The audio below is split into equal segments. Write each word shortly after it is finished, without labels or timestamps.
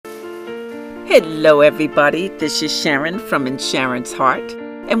Hello everybody, this is Sharon from In Sharon's Heart,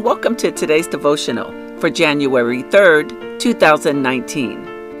 and welcome to today's devotional for January 3rd,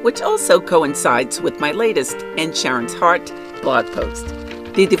 2019, which also coincides with my latest In Sharon's Heart blog post.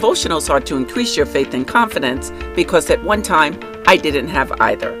 The devotionals are to increase your faith and confidence because at one time I didn't have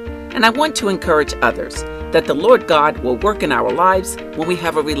either, and I want to encourage others that the Lord God will work in our lives when we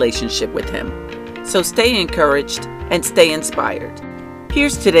have a relationship with Him. So stay encouraged and stay inspired.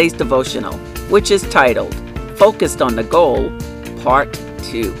 Here's today's devotional, which is titled, Focused on the Goal, Part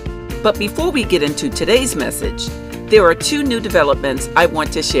 2. But before we get into today's message, there are two new developments I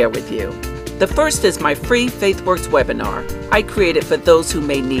want to share with you. The first is my free FaithWorks webinar I created for those who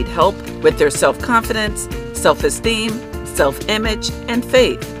may need help with their self-confidence, self-esteem, self-image, and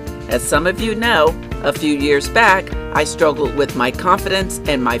faith. As some of you know, a few years back, I struggled with my confidence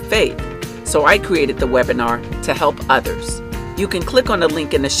and my faith, so I created the webinar to help others. You can click on the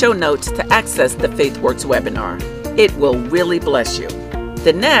link in the show notes to access the FaithWorks webinar. It will really bless you.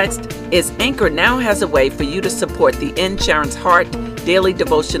 The next is Anchor now has a way for you to support the In Sharon's Heart Daily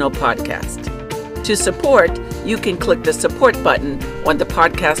Devotional Podcast. To support, you can click the support button on the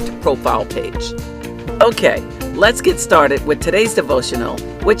podcast profile page. Okay, let's get started with today's devotional,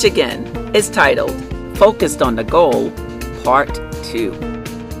 which again is titled, Focused on the Goal, Part 2.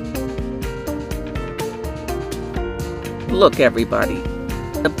 Look, everybody,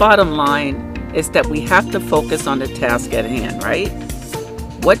 the bottom line is that we have to focus on the task at hand, right?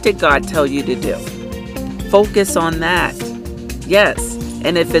 What did God tell you to do? Focus on that. Yes,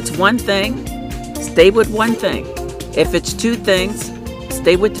 and if it's one thing, stay with one thing. If it's two things,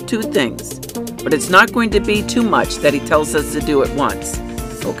 stay with the two things. But it's not going to be too much that He tells us to do at once,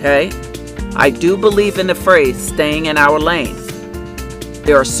 okay? I do believe in the phrase, staying in our lane.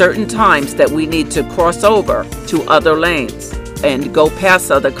 There are certain times that we need to cross over to other lanes and go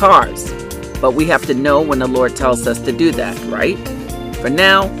past other cars. But we have to know when the Lord tells us to do that, right? For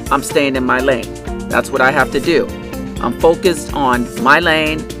now, I'm staying in my lane. That's what I have to do. I'm focused on my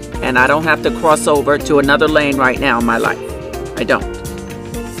lane, and I don't have to cross over to another lane right now in my life. I don't.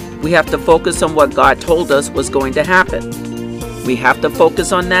 We have to focus on what God told us was going to happen. We have to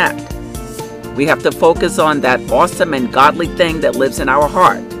focus on that. We have to focus on that awesome and godly thing that lives in our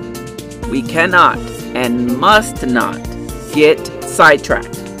heart. We cannot and must not get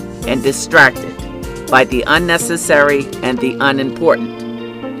sidetracked and distracted by the unnecessary and the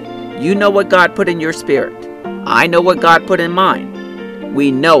unimportant. You know what God put in your spirit. I know what God put in mine. We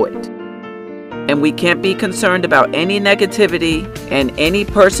know it. And we can't be concerned about any negativity and any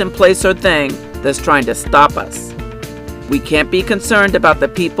person, place, or thing that's trying to stop us. We can't be concerned about the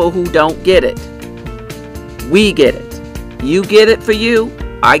people who don't get it. We get it. You get it for you,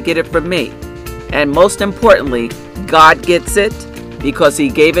 I get it for me. And most importantly, God gets it because He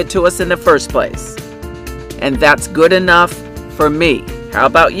gave it to us in the first place. And that's good enough for me. How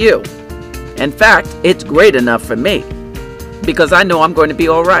about you? In fact, it's great enough for me because I know I'm going to be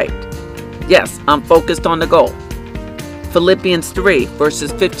all right. Yes, I'm focused on the goal. Philippians 3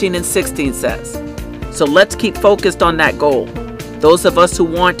 verses 15 and 16 says, so let's keep focused on that goal. Those of us who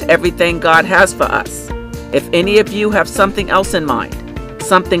want everything God has for us. If any of you have something else in mind,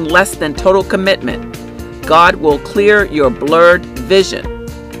 something less than total commitment, God will clear your blurred vision.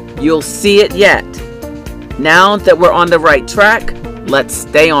 You'll see it yet. Now that we're on the right track, let's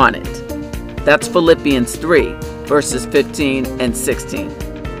stay on it. That's Philippians 3 verses 15 and 16.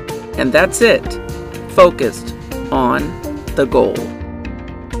 And that's it. Focused on the goal.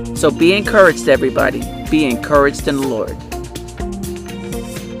 So be encouraged, everybody. Be encouraged in the Lord.